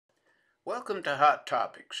Welcome to Hot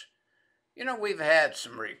Topics. We've had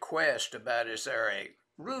some requests about is there a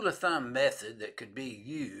rule of thumb method that could be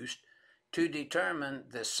used to determine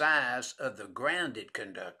the size of the grounded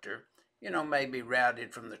conductor, maybe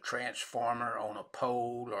routed from the transformer on a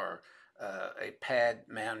pole or a pad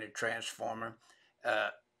mounted transformer. Uh,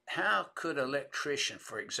 how could an electrician,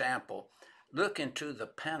 for example, look into the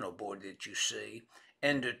panel board that you see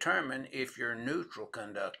and determine if your neutral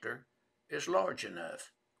conductor is large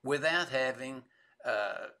enough without having,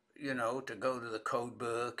 to go to the code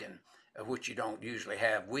book and which you don't usually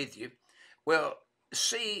have with you? Well,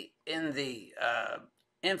 see in the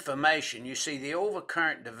information, you see the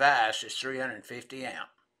overcurrent device is 350 amp.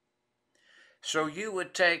 So you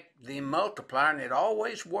would take the multiplier, and it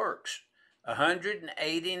always works.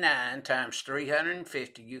 189 times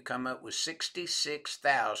 350, you come up with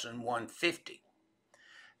 66,150.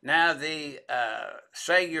 Now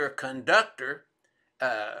say your conductor,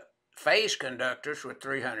 phase conductors were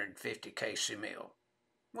 350 kc mil.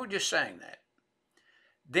 We're just saying that.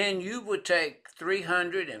 Then you would take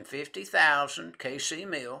 350,000 kc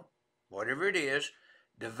mil, whatever it is,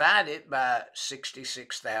 divide it by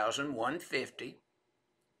 66,150,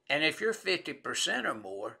 and if you're 50% or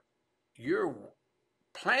more, you're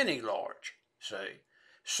plenty large, see?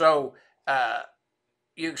 So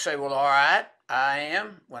you can say, well, all right,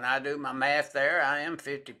 when I do my math there, I am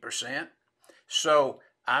 50%. So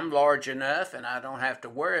I'm large enough and I don't have to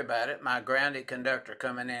worry about it. My grounded conductor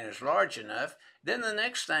coming in is large enough. Then the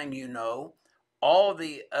next thing you know, all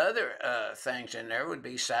the other things in there would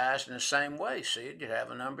be sized in the same way. See, you'd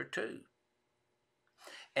have a number 2.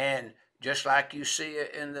 And just like you see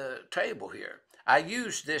it in the table here, I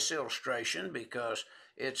used this illustration because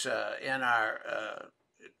it's in our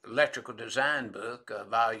electrical design book,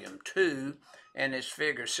 volume 2, and it's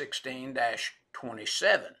figure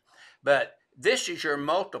 16-27. But this is your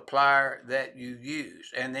multiplier that you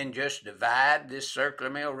use, and then just divide this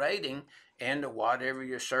circular mil rating into whatever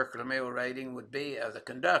your circular mil rating would be of the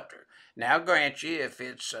conductor. Now, grant you, if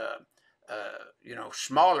it's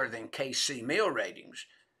smaller than kc mil ratings,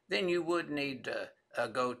 then you would need to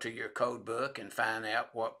go to your code book and find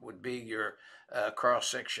out what would be your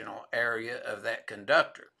cross-sectional area of that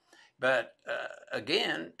conductor. But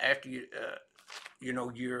again, after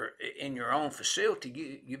you're in your own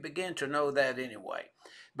facility, you begin to know that anyway.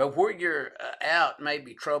 But where you're out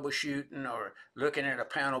maybe troubleshooting or looking at a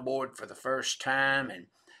panel board for the first time, and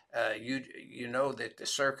you know that the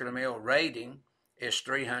circular mil rating is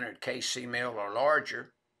 300 kc mil or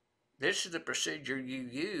larger, this is the procedure you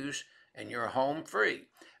use and you're home free.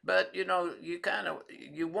 But you want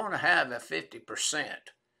to have a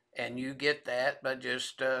 50%, and you get that by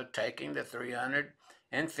just taking the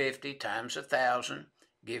 350 times 1,000,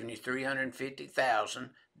 giving you 350,000.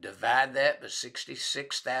 Divide that by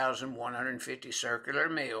 66,150 circular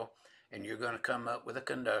mil, and you're going to come up with a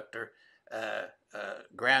conductor,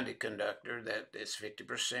 grounded conductor that is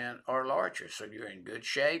 50% or larger. So you're in good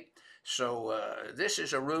shape. So this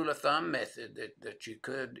is a rule of thumb method that you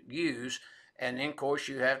could use. And then, of course,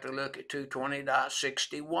 you have to look at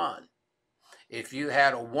 220.61. If you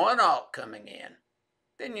had a 1-aught coming in,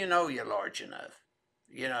 then you know you're large enough.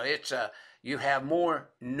 You have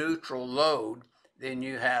more neutral load than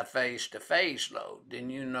you have phase-to-phase load.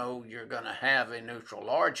 Then you know you're going to have a neutral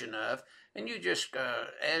large enough. And you just,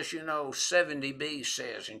 as you know, 70B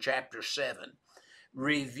says in Chapter 7,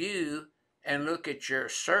 review and look at your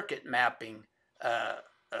circuit mapping,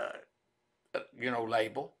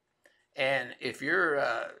 label. And if you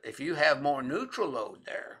have more neutral load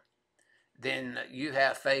there, then you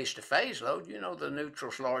have phase-to-phase load. You know the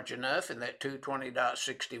neutral's large enough, and that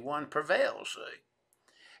 220.61 prevails. See?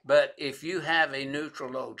 But if you have a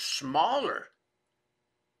neutral load smaller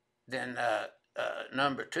than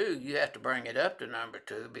number 2, you have to bring it up to number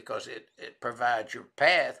 2 because it provides your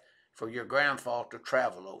path for your ground fault to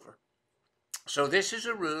travel over. So this is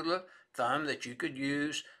a rule of thumb that you could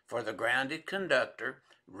use for the grounded conductor,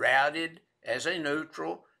 routed as a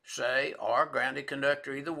neutral, say, or grounded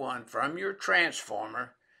conductor, either one, from your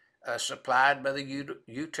transformer, supplied by the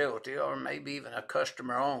utility, or maybe even a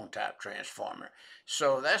customer-owned type transformer.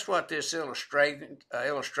 So that's what this illustration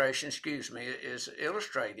is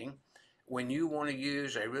illustrating when you want to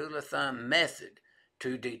use a rule of thumb method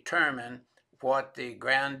to determine what the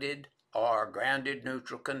grounded or grounded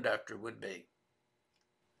neutral conductor would be.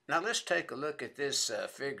 Now let's take a look at this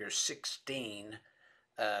figure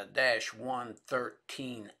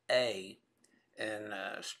 16-113A in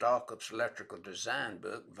Stallcup's Electrical Design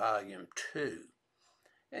Book, Volume 2.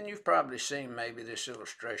 And you've probably seen maybe this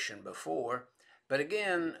illustration before, But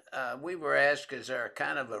again, we were asked, is there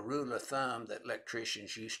kind of a rule of thumb that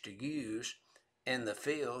electricians used to use in the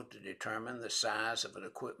field to determine the size of an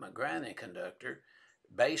equipment grounding conductor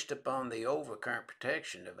based upon the overcurrent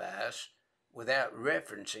protection device without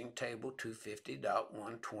referencing table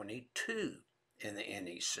 250.122 in the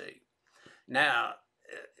NEC. Now,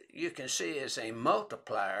 you can see as a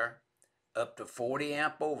multiplier up to 40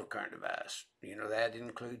 amp overcurrent device. That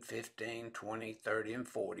include 15, 20, 30, and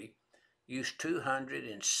 40. Use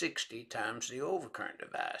 260 times the overcurrent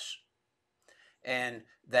device. And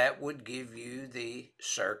that would give you the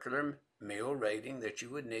circular mil rating that you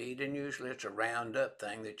would need, and usually it's a round up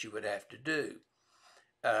thing that you would have to do.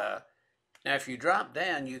 Now, if you drop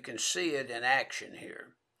down, you can see it in action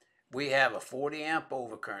here. We have a 40 amp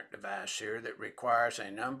overcurrent device here that requires a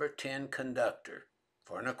number 10 conductor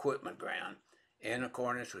for an equipment ground in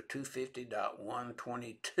accordance with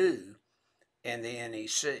 250.122 in the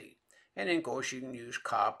NEC. And then, of course, you can use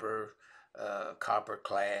copper, copper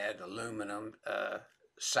clad, aluminum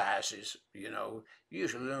sizes.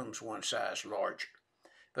 Usually aluminum's one size larger.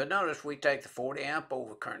 But notice we take the 40 amp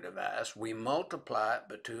overcurrent device, we multiply it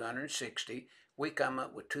by 260, we come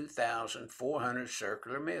up with 2,400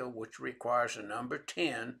 circular mil, which requires a number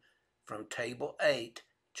 10 from table 8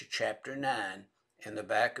 to chapter 9 in the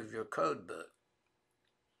back of your code book.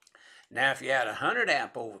 Now, if you had a 100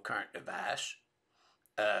 amp overcurrent device,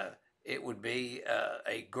 it would be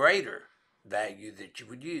a greater value that you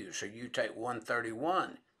would use. So you take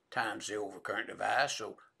 131 times the overcurrent device,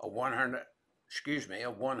 so a 100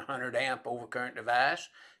 amp overcurrent device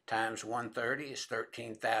times 130 is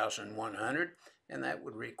 13,100, and that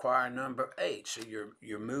would require number 8. So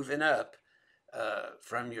you're moving up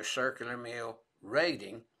from your circular mil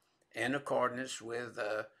rating in accordance with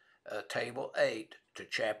table 8 to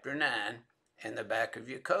chapter 9 in the back of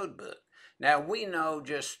your code book. Now, we know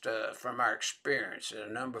just from our experience that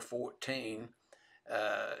a number 14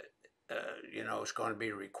 is going to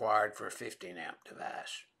be required for a 15 amp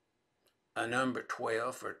device, a number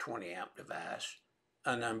 12 for a 20 amp device,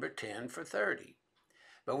 a number 10 for 30.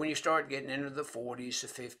 But when you start getting into the 40s, the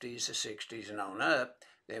 50s, the 60s, and on up,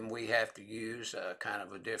 then we have to use kind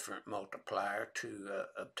of a different multiplier to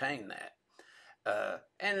obtain that.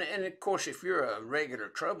 And of course, if you're a regular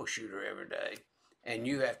troubleshooter every day and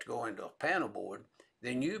you have to go into a panel board,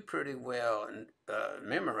 then you pretty well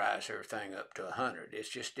memorize everything up to 100. It's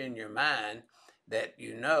just in your mind that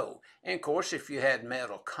you know. And of course, if you had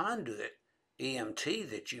metal conduit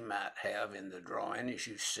EMT that you might have in the drawing, as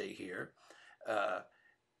you see here,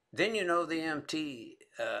 then you know the EMT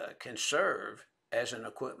can serve as an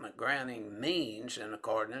equipment grounding means in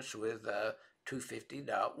accordance with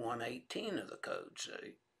 250.118 of the code,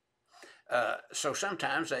 see. So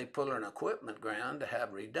sometimes they pull an equipment ground to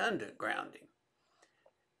have redundant grounding.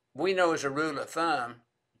 We know as a rule of thumb,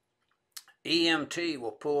 EMT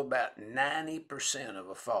will pull about 90% of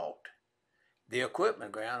a fault. The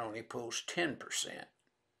equipment ground only pulls 10%.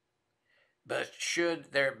 But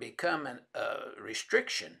should there become a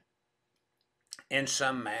restriction in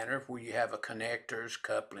some manner where you have a connectors,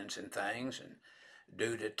 couplings, and things, and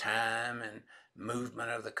due to time and movement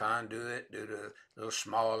of the conduit, due to little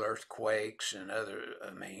small earthquakes and other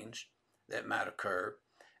means that might occur,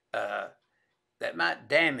 that might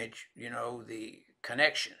damage, the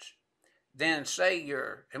connections. Then say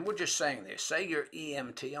and we're just saying this, say your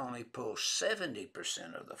EMT only pulls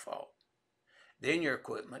 70% of the fault. Then your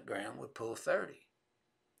equipment ground would pull 30.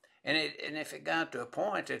 And if it got to a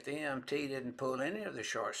point that the EMT didn't pull any of the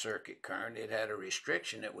short circuit current, it had a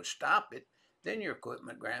restriction that would stop it, then your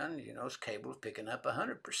equipment ground, is capable of picking up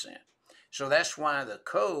 100%. So that's why the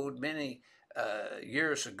code many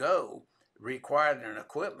years ago required an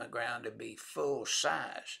equipment ground to be full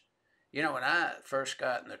size. When I first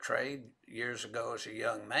got in the trade years ago as a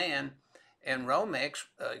young man, in Romex,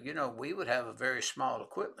 we would have a very small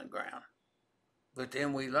equipment ground. But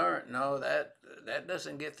then we learned, no, that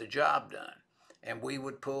doesn't get the job done. And we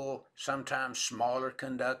would pull sometimes smaller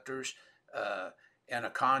conductors in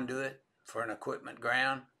a conduit for an equipment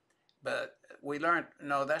ground. But we learned,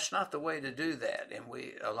 no, that's not the way to do that. And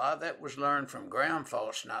a lot of that was learned from ground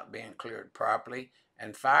faults not being cleared properly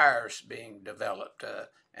and fires being developed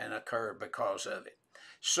and occur because of it.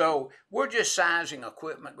 So we're just sizing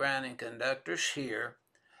equipment grounding conductors here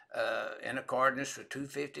in accordance with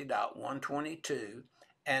 250.122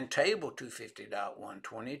 and table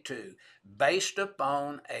 250.122 based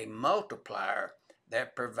upon a multiplier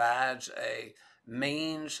that provides a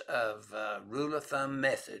means of rule of thumb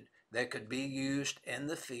method that could be used in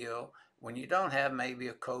the field when you don't have maybe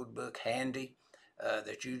a code book handy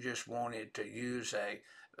that you just wanted to use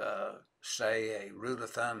say a rule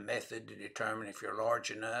of thumb method to determine if you're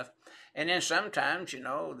large enough. And then sometimes,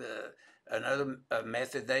 another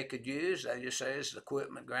method they could use, they just say, is the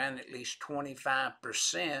equipment ground at least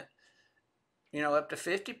 25%, up to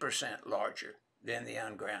 50% larger than the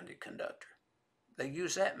ungrounded conductor. They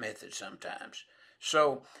use that method sometimes.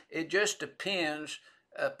 So it just depends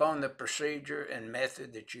upon the procedure and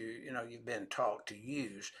method that you've been taught to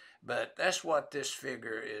use. But that's what this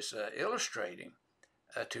figure is illustrating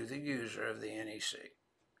to the user of the NEC.